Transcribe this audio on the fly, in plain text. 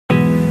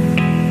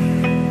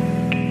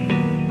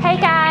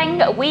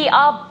morning. We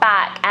are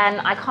back,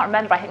 and I can't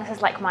remember, I think this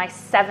is like my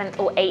 7th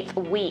or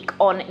 8th week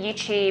on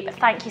YouTube.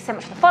 Thank you so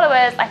much for the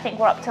followers. I think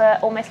we're up to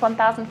almost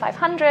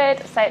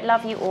 1,500, so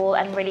love you all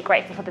and really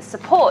grateful for the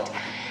support.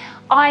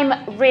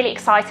 I'm really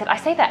excited. I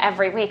say that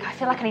every week. I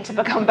feel like I need to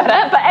become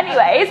better, but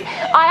anyways,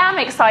 I am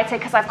excited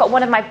because I've got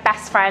one of my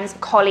best friends,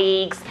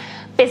 colleagues,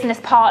 business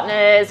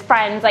partners,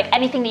 friends, like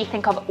anything that you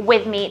think of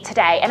with me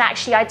today. And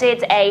actually I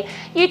did a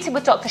YouTube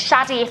with Dr.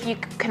 Shadi, if you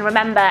can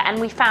remember, and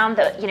we found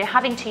that, you know,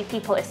 having 2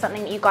 people is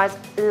something that you guys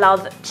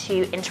love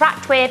to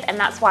interact with, and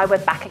that's why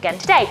we're back again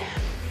today.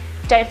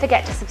 Don't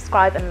forget to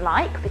subscribe and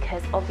like,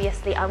 because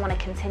obviously I want to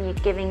continue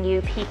giving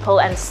you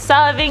people and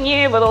serving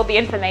you with all the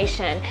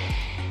information.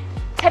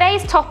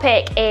 Today's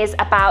topic is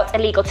about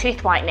illegal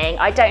tooth whitening.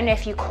 I don't know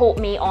if you caught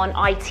me on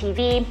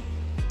ITV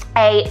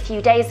a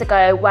few days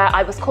ago where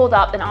I was called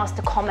up and asked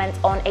to comment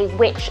on a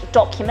witch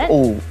document.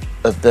 All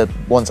of the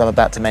ones I'm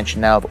about to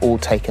mention now have all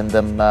taken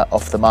them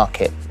off the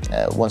market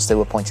once they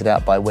were pointed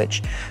out by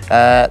Which.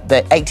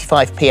 The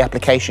 85p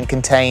application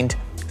contained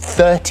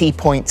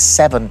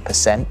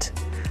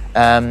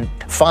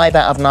 30.7%. 5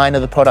 out of 9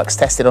 of the products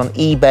tested on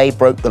eBay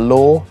broke the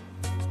law.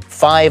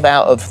 5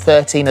 out of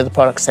 13 of the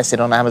products tested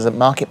on Amazon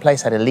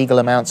Marketplace had illegal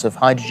amounts of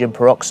hydrogen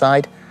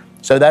peroxide.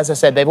 So as I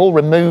said, they've all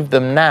removed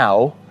them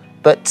now.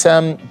 But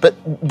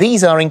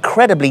these are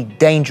incredibly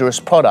dangerous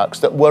products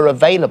that were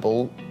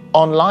available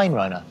online,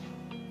 Rhona.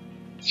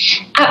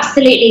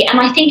 Absolutely, and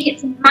I think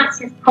it's a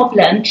massive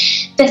problem.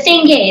 The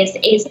thing is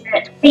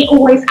that we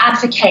always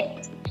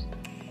advocate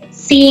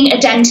seeing a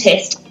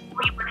dentist when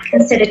we want to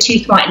consider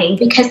tooth whitening,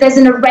 because there's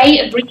an array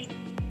of reasons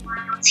why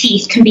your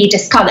teeth can be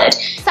discoloured.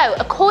 So,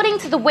 according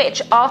to the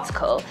Which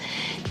article,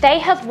 they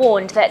have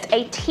warned that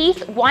a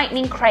teeth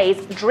whitening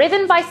craze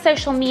driven by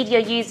social media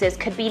users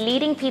could be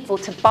leading people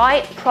to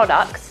buy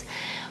products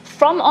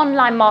from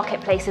online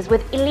marketplaces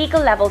with illegal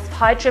levels of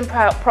hydrogen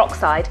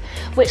peroxide,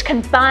 which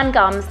can burn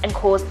gums and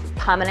cause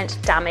permanent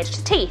damage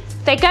to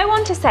teeth. They go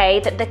on to say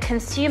that the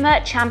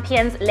Consumer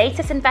Champion's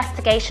latest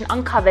investigation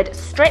uncovered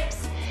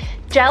strips,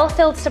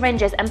 gel-filled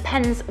syringes and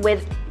pens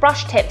with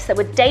brush tips that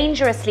would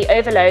dangerously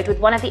overload with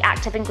one of the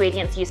active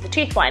ingredients used for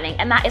tooth whitening,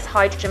 and that is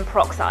hydrogen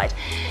peroxide,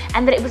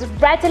 and that it was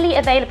readily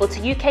available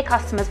to UK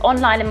customers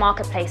online and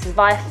marketplaces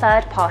via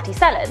third-party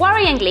sellers.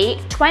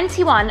 Worryingly,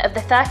 21 of the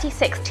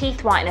 36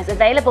 teeth whiteners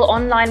available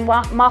online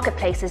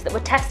marketplaces that were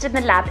tested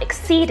in the lab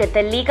exceeded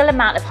the legal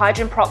amount of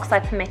hydrogen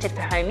peroxide permitted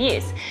for home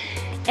use.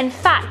 In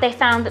fact, they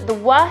found that the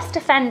worst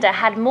offender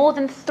had more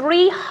than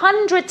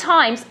 300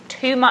 times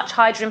too much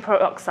hydrogen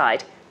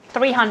peroxide.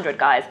 300,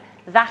 guys,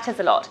 that is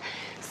a lot.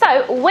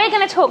 So we're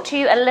going to talk to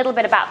you a little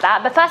bit about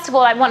that, but first of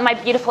all I want my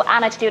beautiful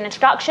Anna to do an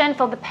introduction.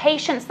 For the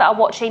patients that are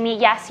watching me,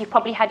 yes, you've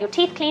probably had your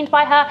teeth cleaned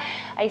by her.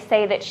 I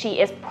say that she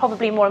is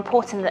probably more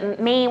important than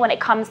me when it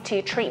comes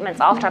to treatments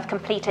after I've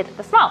completed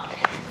the smile.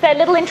 So a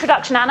little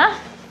introduction, Anna.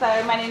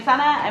 So my name's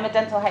Anna, I'm a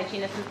dental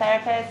hygienist and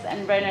therapist,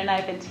 and Rhona and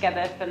I have been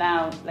together for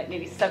now like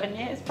nearly 7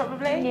 years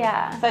probably.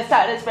 Yeah. So I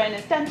started as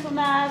Rhona's dental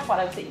nurse while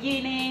I was at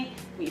uni.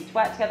 We used to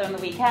work together on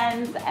the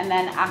weekends, and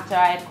then after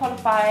I had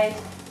qualified,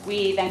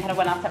 we then kind of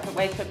went our separate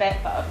ways for a bit,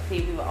 but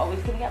obviously we were always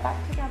going to get back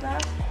together.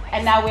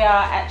 And now we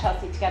are at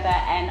Chelsea together,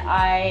 and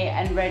I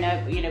and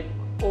Rhona, you know,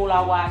 all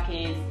our work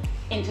is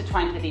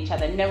intertwined with each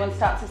other. No one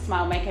starts a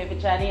smile makeover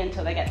journey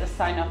until they get the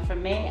sign off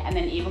from me, and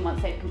then even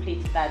once they've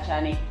completed their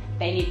journey,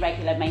 they need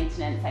regular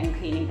maintenance and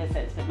cleaning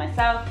visits with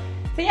myself.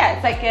 So yeah,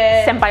 it's like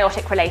a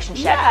symbiotic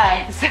relationship.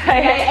 Yeah. So.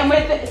 Okay. And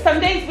with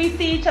some days we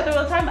see each other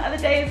all the time, other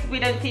days we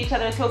don't see each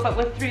other at all, but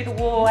we're through the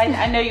wall.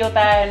 I know you're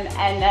there,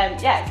 and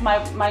yeah, it's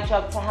my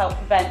job to help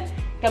prevent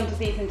gum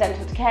disease and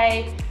dental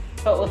decay,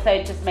 but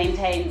also just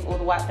maintain all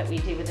the work that we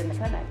do within the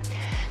clinic.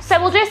 So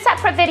we'll do a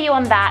separate video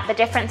on that, the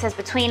differences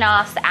between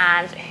us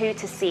and who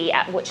to see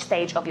at which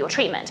stage of your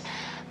treatment.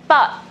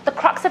 But the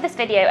crux of this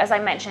video, as I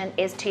mentioned,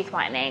 is tooth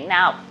whitening.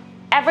 Now,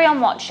 everyone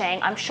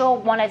watching, I'm sure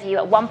one of you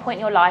at one point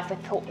in your life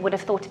would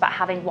have thought about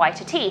having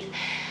whiter teeth.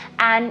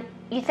 And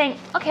you think,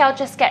 okay, I'll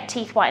just get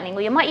teeth whitening.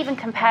 Or you might even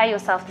compare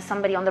yourself to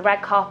somebody on the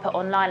red carpet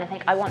online and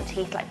think, I want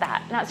teeth like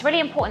that. Now, it's really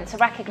important to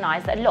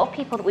recognize that a lot of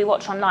people that we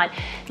watch online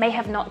may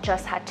have not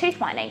just had tooth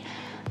whitening.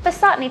 But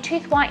certainly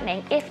tooth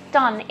whitening, if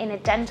done in a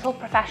dental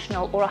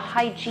professional or a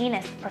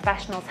hygienist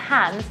professional's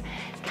hands,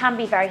 can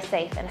be very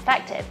safe and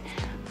effective.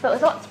 But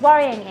what's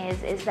worrying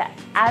is that,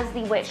 as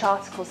the Which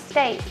article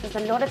states, there's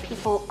a lot of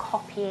people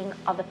copying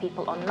other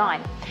people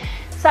online.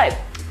 So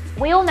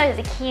we all know that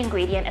the key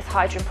ingredient is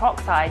hydrogen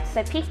peroxide.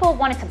 So people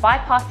wanted to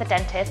bypass the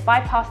dentist,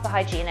 bypass the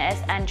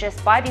hygienist, and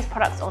just buy these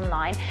products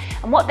online.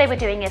 And what they were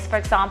doing is, for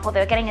example,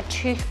 they were getting a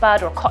tooth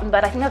bud or a cotton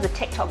bud. I think there was a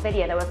TikTok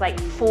video, there was like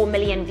 4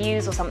 million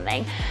views or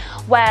something,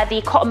 where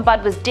the cotton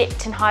bud was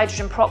dipped in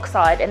hydrogen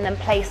peroxide and then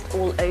placed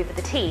all over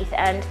the teeth.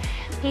 And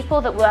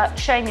people that were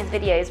showing these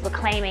videos were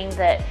claiming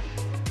that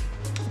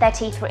their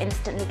teeth were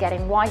instantly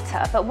getting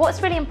whiter. But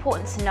what's really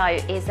important to know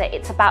is that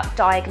it's about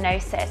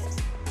diagnosis.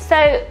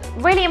 So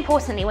really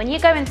importantly, when you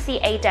go and see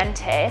a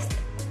dentist,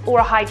 or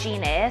a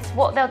hygienist,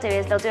 what they'll do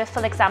is they'll do a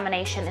full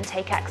examination and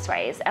take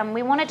x-rays, and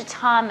we want to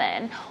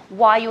determine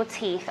why your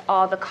teeth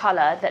are the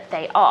colour that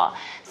they are.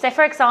 So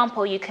for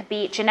example, you could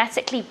be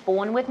genetically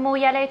born with more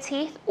yellow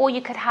teeth, or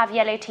you could have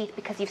yellow teeth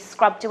because you've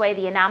scrubbed away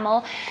the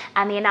enamel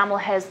and the enamel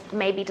has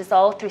maybe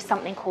dissolved through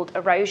something called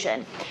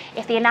erosion.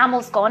 If the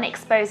enamel's gone, it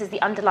exposes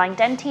the underlying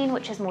dentine,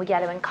 which is more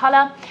yellow in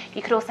colour.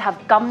 You could also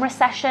have gum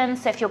recession,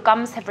 so if your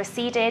gums have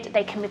receded,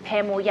 they can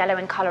appear more yellow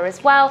in colour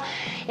as well.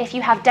 If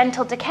you have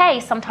dental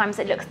decay, sometimes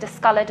it looks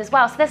discoloured as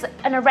well. So there's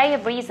an array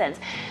of reasons.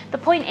 The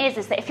point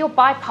is that if you're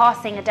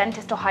bypassing a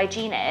dentist or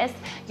hygienist,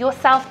 you're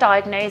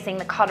self-diagnosing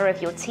the colour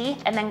of your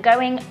teeth, and then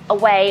going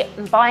away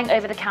and buying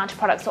over-the-counter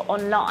products or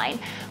online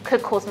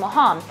could cause more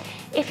harm.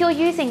 If you're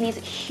using these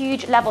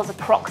huge levels of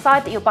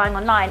peroxide that you're buying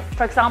online,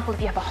 for example,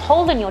 if you have a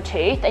hole in your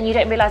tooth and you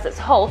don't realise it's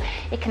a hole,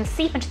 it can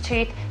seep into the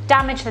tooth,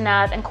 damage the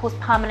nerve and cause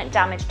permanent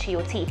damage to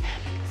your teeth.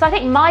 So I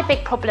think my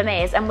big problem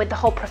is, and with the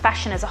whole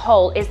profession as a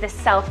whole, is this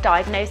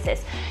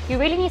self-diagnosis. You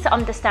really need to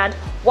understand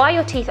why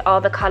your teeth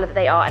are the colour that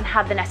they are and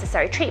have the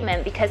necessary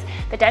treatment, because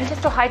the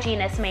dentist or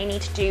hygienist may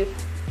need to do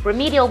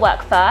remedial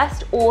work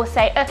first, or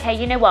say, okay,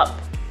 you know what?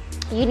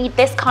 You need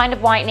this kind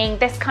of whitening,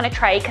 this kind of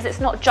tray, because it's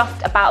not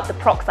just about the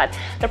peroxide.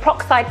 The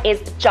peroxide is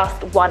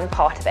just one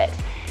part of it.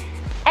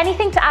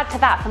 Anything to add to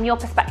that from your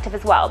perspective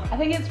as well? I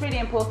think it's really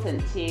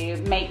important to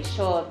make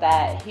sure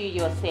that who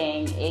you're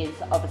seeing is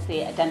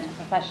obviously a dental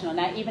professional.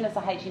 Now, even as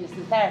a hygienist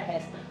and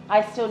therapist,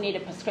 I still need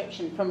a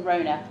prescription from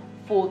Rhona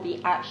for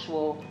the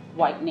actual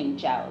whitening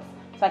gels.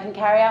 So I can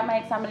carry out my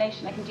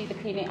examination, I can do the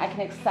cleaning, I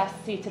can assess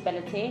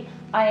suitability.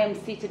 I am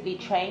suitably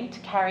trained to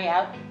carry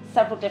out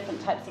several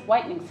different types of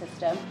whitening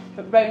system,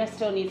 but Rhona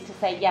still needs to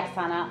say, yes,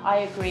 Anna, I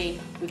agree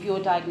with your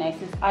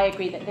diagnosis. I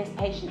agree that this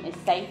patient is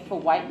safe for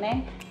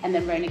whitening, and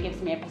then Rhona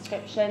gives me a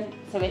prescription.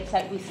 So it's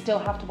like we still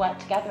have to work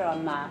together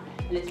on that,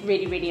 and it's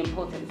really, really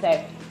important.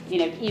 So, you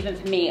know, even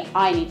for me,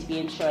 I need to be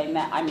ensuring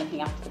that I'm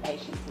looking after the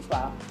patients as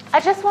well. I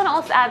just want to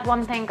also add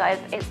one thing, guys.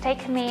 It's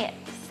taken me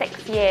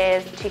 6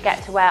 years to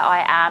get to where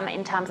I am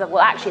in terms of,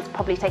 well, actually, it's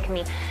probably taken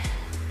me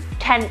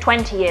 10,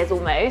 20 years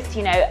almost,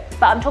 you know,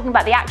 but I'm talking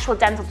about the actual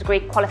dental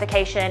degree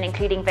qualification,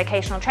 including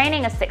vocational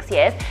training, of 6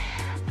 years.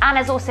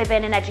 Anna's also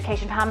been in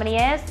education for how many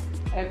years?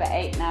 Over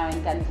 8 now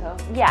in dental.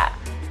 Yeah.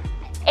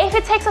 If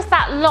it takes us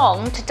that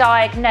long to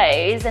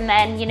diagnose, and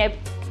then, you know,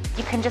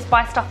 you can just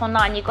buy stuff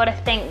online, you've got to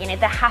think, you know,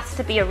 there has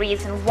to be a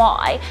reason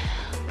why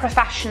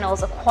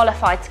professionals are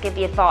qualified to give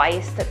the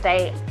advice that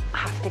they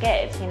have to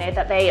give, you know,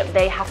 that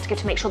they have to give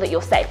to make sure that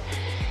you're safe.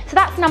 So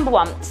that's number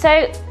one.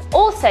 So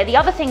also, the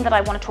other thing that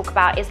I want to talk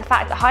about is the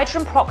fact that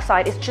hydrogen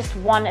peroxide is just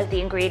one of the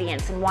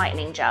ingredients in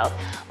whitening gels.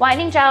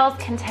 Whitening gels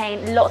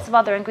contain lots of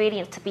other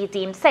ingredients to be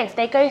deemed safe.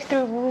 They go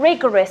through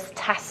rigorous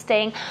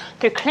testing,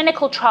 through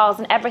clinical trials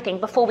and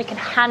everything before we can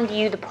hand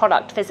you the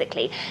product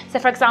physically. So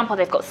for example,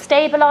 they've got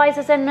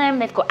stabilizers in them,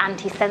 they've got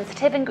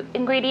anti-sensitive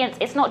ingredients.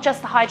 It's not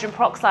just the hydrogen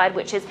peroxide,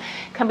 which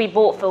can be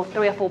bought for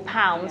 £3 or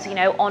 £4, you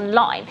know,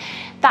 online.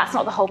 That's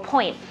not the whole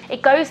point.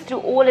 It goes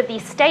through all of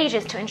these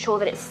stages to ensure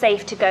that it's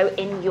safe to go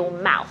in your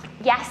mouth.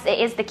 Yes, it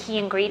is the key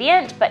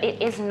ingredient, but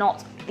it is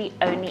not the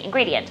only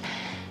ingredient.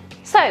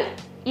 So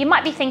you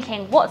might be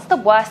thinking, what's the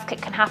worst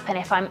that can happen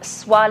if I'm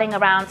swirling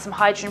around some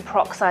hydrogen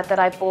peroxide that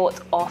I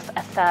bought off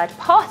a third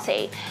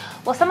party?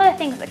 Well, some of the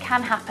things that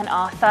can happen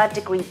are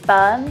third-degree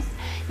burns.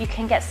 You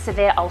can get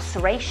severe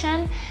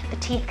ulceration. The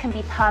teeth can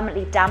be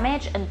permanently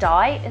damaged and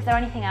die. Is there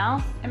anything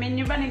else? I mean,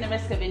 you're running the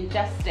risk of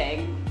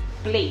ingesting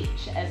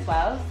bleach as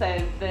well, so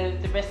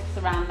the risks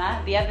around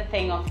that. The other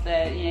thing of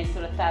the, you know,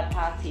 sort of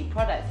third-party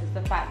products is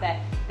the fact that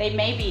they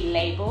may be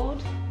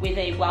labelled with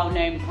a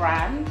well-known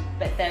brand,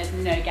 but there's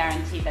no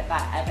guarantee that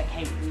that ever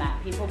came from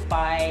that. People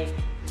buy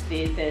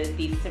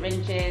these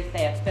syringes,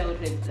 they are filled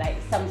with like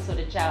some sort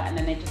of gel, and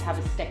then they just have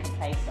a sticker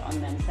placed on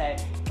them. So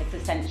it's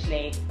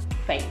essentially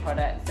fake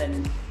products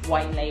and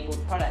white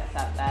labelled products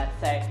out there.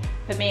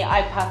 So for me,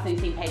 I've personally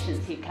seen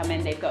patients who come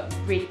in, they've got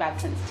really bad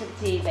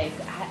sensitivity,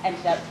 they've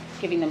ended up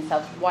giving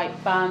themselves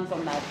white burns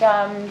on their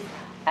gums.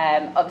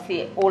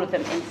 Obviously, all of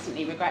them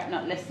instantly regret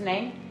not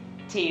listening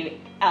to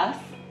us.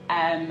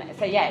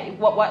 So yeah,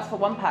 what works for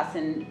one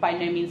person by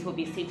no means will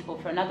be suitable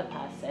for another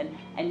person,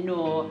 and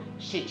nor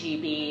should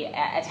you be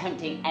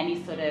attempting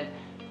any sort of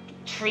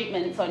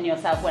treatments on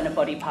yourself when a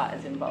body part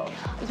is involved.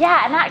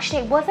 Yeah, and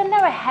actually, wasn't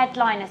there a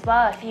headline as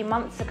well a few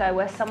months ago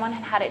where someone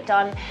had it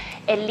done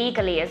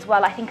illegally as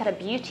well, I think at a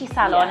beauty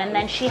salon, and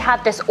then she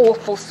had this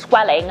awful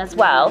swelling as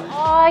well.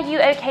 Are you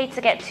okay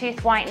to get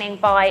tooth whitening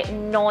by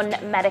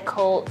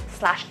non-medical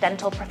 /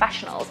 dental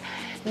professionals?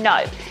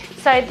 No.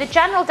 So the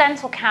General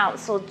Dental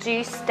Council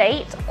do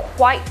state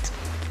quite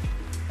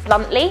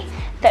bluntly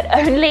that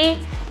only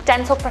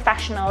dental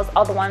professionals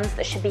are the ones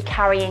that should be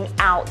carrying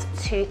out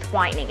tooth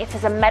whitening. It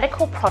is a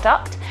medical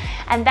product,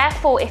 and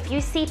therefore if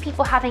you see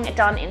people having it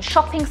done in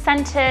shopping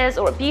centres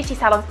or at beauty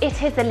salons,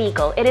 it is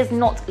illegal. It is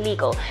not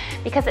legal,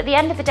 because at the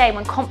end of the day,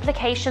 when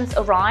complications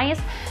arise,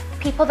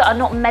 people that are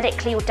not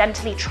medically or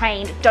dentally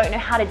trained don't know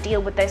how to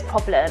deal with those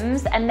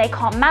problems, and they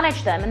can't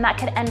manage them, and that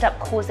could end up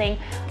causing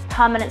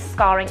permanent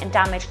scarring and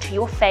damage to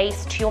your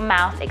face, to your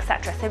mouth,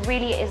 etc. So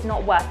really it is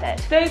not worth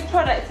it. Those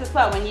products as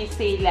well, when you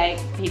see like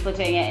people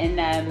doing it in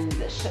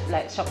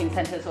like shopping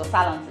centres or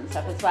salons and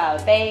stuff as well,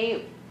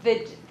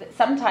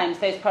 sometimes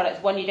those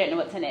products, one, you don't know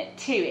what's in it,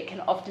 two, it can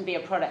often be a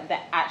product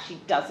that actually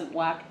doesn't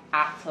work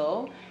at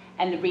all.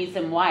 And the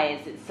reason why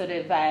is it's sort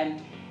of,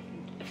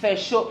 for a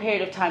short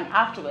period of time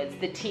afterwards,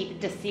 the teeth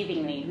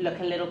deceivingly look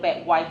a little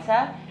bit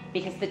whiter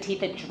because the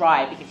teeth are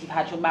dry because you've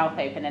had your mouth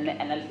open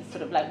and a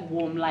sort of like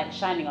warm light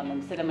shining on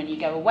them. So then when you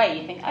go away,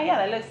 you think, oh yeah,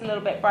 that looks a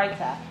little bit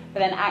brighter. But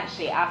then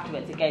actually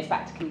afterwards, it goes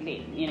back to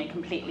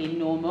completely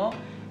normal.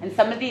 And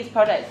some of these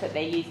products that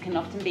they use can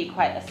often be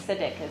quite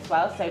acidic as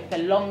well. So for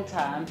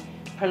long-term,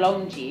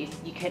 prolonged use,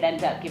 you could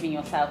end up giving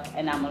yourself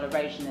enamel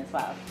erosion as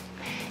well.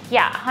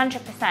 Yeah,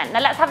 100%.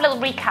 Now let's have a little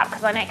recap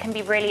because I know it can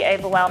be really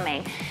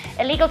overwhelming.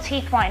 Illegal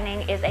teeth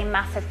whitening is a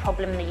massive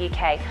problem in the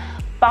UK.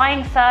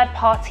 Buying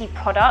third-party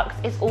products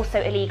is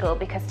also illegal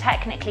because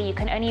technically you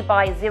can only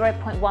buy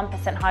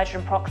 0.1%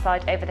 hydrogen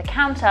peroxide over the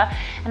counter,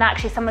 and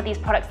actually some of these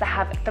products that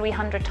have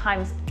 300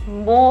 times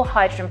more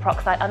hydrogen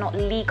peroxide are not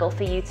legal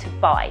for you to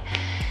buy.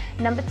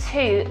 Number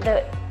two,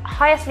 the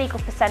highest legal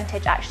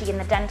percentage actually in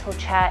the dental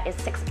chair is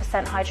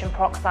 6% hydrogen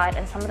peroxide,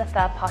 and some of the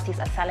third parties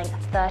are selling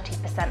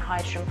 30%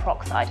 hydrogen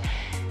peroxide.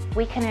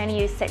 We can only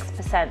use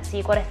 6%, so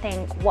you've got to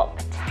think what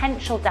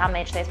potential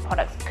damage those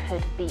products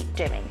could be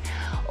doing.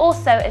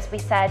 Also, as we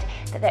said,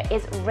 that there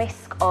is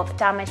risk of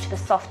damage to the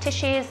soft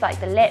tissues like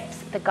the lips,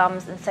 the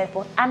gums and so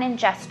forth, and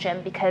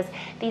ingestion because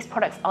these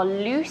products are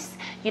loose.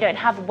 You don't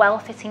have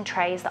well-fitting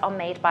trays that are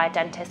made by a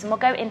dentist, and we'll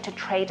go into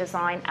tray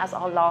design as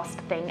our last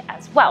thing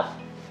as well.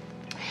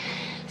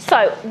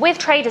 So with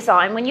tray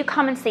design, when you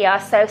come and see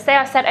us, so say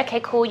I said, okay,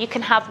 cool, you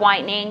can have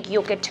whitening,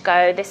 you're good to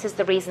go. This is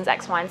the reasons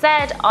X, Y, and Z.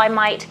 I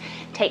might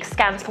take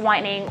scans for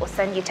whitening or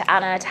send you to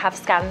Anna to have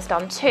scans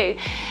done too.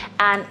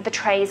 And the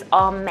trays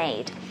are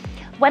made.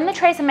 When the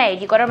trays are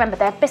made, you've got to remember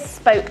they're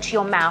bespoke to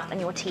your mouth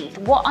and your teeth.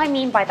 What I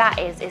mean by that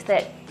is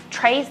that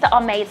trays that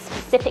are made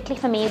specifically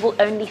for me will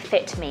only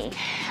fit me.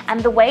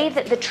 And the way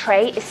that the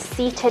tray is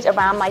seated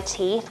around my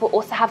teeth will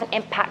also have an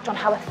impact on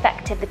how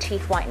effective the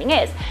teeth whitening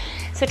is.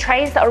 So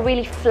trays that are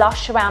really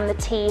flush around the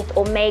teeth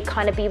or may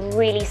kind of be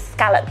really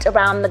scalloped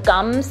around the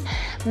gums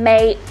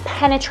may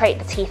penetrate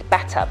the teeth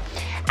better.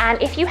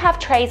 And if you have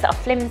trays that are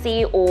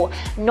flimsy or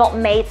not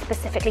made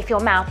specifically for your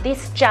mouth,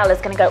 this gel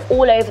is going to go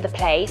all over the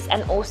place,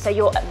 and also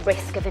you're at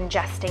risk of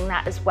ingesting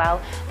that as well,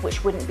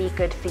 which wouldn't be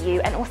good for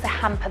you and also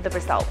hamper the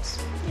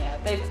results. Yeah,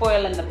 those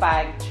boil in the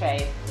bag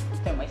trays,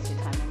 don't waste your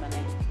time and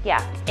money.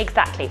 Yeah,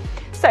 exactly.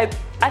 So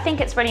I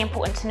think it's really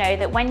important to know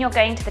that when you're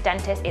going to the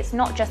dentist, it's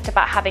not just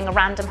about having a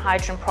random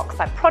hydrogen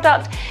peroxide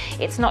product.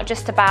 It's not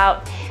just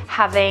about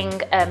having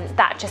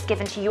that just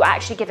given to you. You're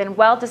actually given a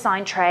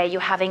well-designed tray, you're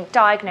having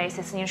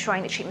diagnosis, and you're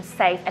ensuring the treatment's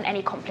safe and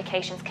any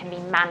complications can be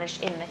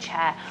managed in the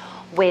chair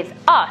with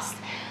us.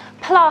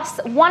 Plus,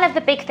 one of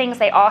the big things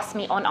they asked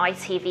me on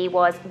ITV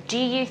was, do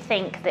you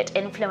think that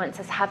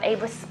influencers have a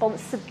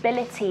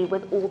responsibility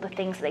with all the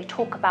things that they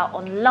talk about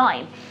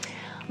online?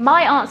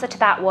 My answer to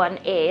that one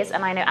is,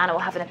 and I know Anna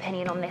will have an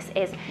opinion on this,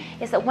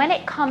 is that when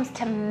it comes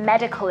to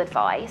medical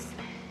advice,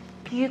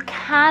 you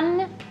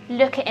can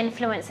look at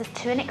influencers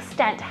to an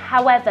extent.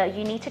 However,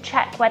 you need to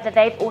check whether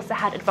they've also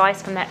had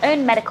advice from their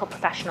own medical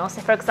professional.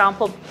 So for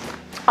example,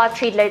 I've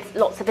treated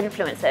lots of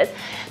influencers,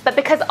 but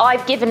because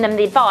I've given them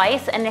the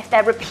advice, and if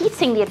they're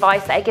repeating the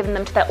advice that I've given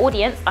them to their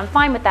audience, I'm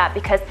fine with that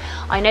because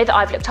I know that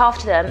I've looked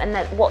after them and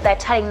that what they're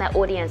telling their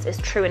audience is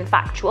true and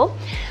factual.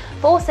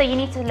 But also you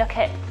need to look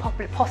at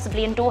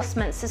possibly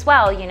endorsements as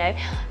well. You know,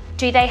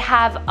 do they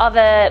have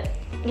other,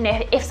 you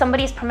know, if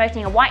somebody's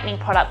promoting a whitening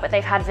product but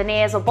they've had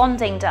veneers or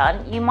bonding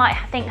done, you might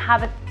think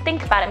about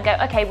it and go,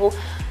 okay, well,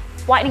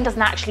 whitening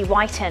doesn't actually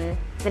whiten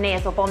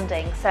veneers or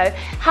bonding. So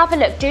have a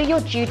look, do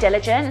your due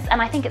diligence.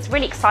 And I think it's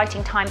really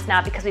exciting times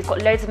now because we've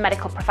got loads of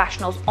medical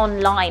professionals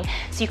online.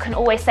 So you can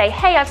always say,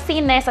 hey, I've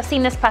seen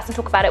this person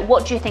talk about it.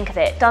 What do you think of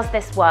it? Does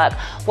this work?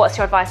 What's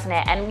your advice on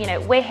it? And you know,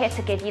 we're here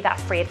to give you that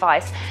free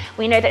advice.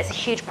 We know that it's a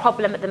huge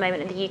problem at the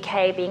moment in the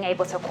UK, being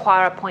able to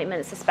acquire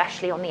appointments,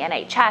 especially on the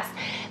NHS.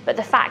 But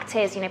the fact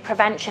is, you know,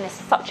 prevention is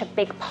such a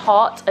big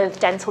part of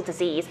dental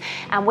disease,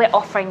 and we're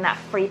offering that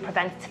free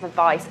preventative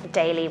advice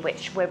daily,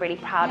 which we're really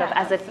proud of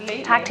as a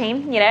tag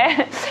team. You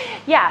know,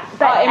 yeah.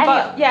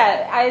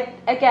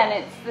 Again,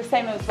 it's the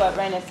same as what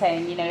Rhona's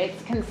saying. You know,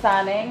 it's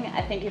concerning.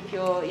 I think if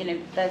you're, you know,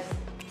 there's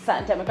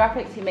certain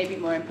demographics who may be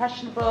more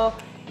impressionable.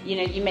 You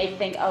know, you may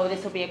think, oh,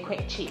 this will be a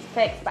quick, cheap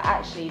fix, but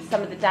actually,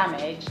 some of the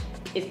damage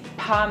is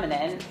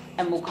permanent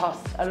and will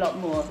cost a lot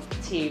more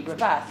to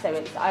reverse.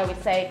 So I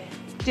would say,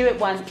 do it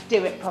once,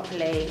 do it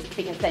properly,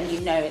 because then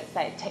you know it's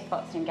like tick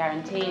boxed and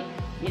guaranteed.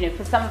 You know,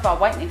 for some of our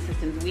whitening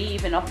systems, we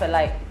even offer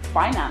like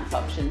finance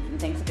options and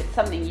things. If it's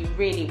something you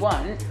really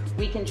want,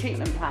 we can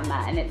treatment plan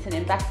that, and it's an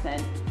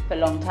investment for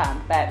long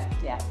term. But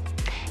yeah.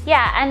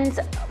 Yeah, and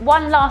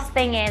one last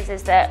thing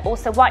is that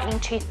also whitening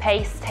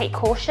toothpaste, take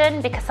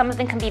caution because some of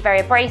them can be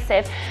very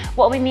abrasive.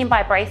 What we mean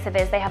by abrasive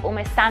is they have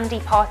almost sandy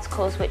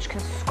particles which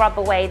can scrub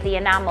away the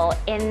enamel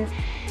in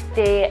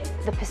the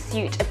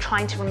pursuit of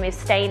trying to remove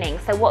staining.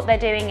 So what they're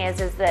doing is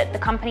that the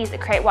companies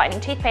that create whitening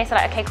toothpaste are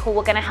like, okay, cool,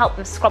 we're going to help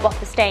them scrub off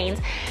the stains,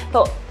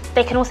 but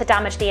they can also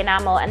damage the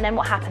enamel, and then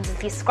what happens is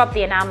if you scrub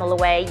the enamel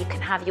away, you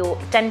can have your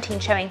dentine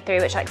showing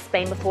through, which I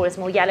explained before is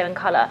more yellow in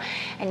colour,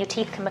 and your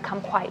teeth can become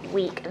quite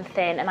weak and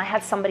thin. And I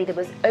had somebody that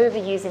was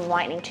overusing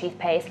whitening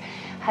toothpaste.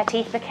 Her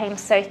teeth became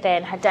so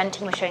thin, her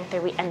dentine was showing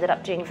through, we ended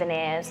up doing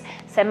veneers.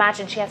 So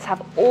imagine she had to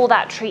have all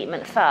that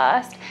treatment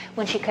first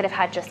when she could have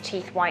had just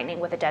teeth whitening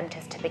with a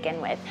dentist to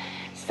begin with.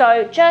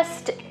 So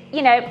just,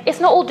 you know, it's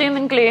not all doom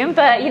and gloom,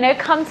 but, you know,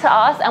 come to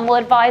us and we'll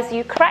advise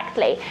you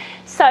correctly.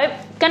 So,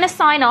 gonna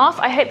sign off.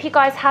 I hope you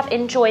guys have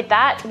enjoyed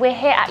that. We're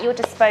here at your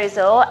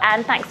disposal,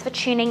 and thanks for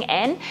tuning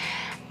in.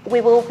 We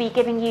will be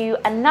giving you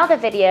another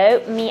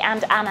video, me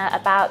and Anna,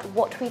 about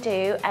what we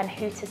do and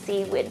who to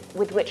see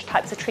with which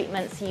types of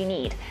treatments you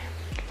need.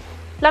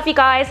 Love you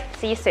guys.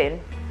 See you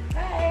soon.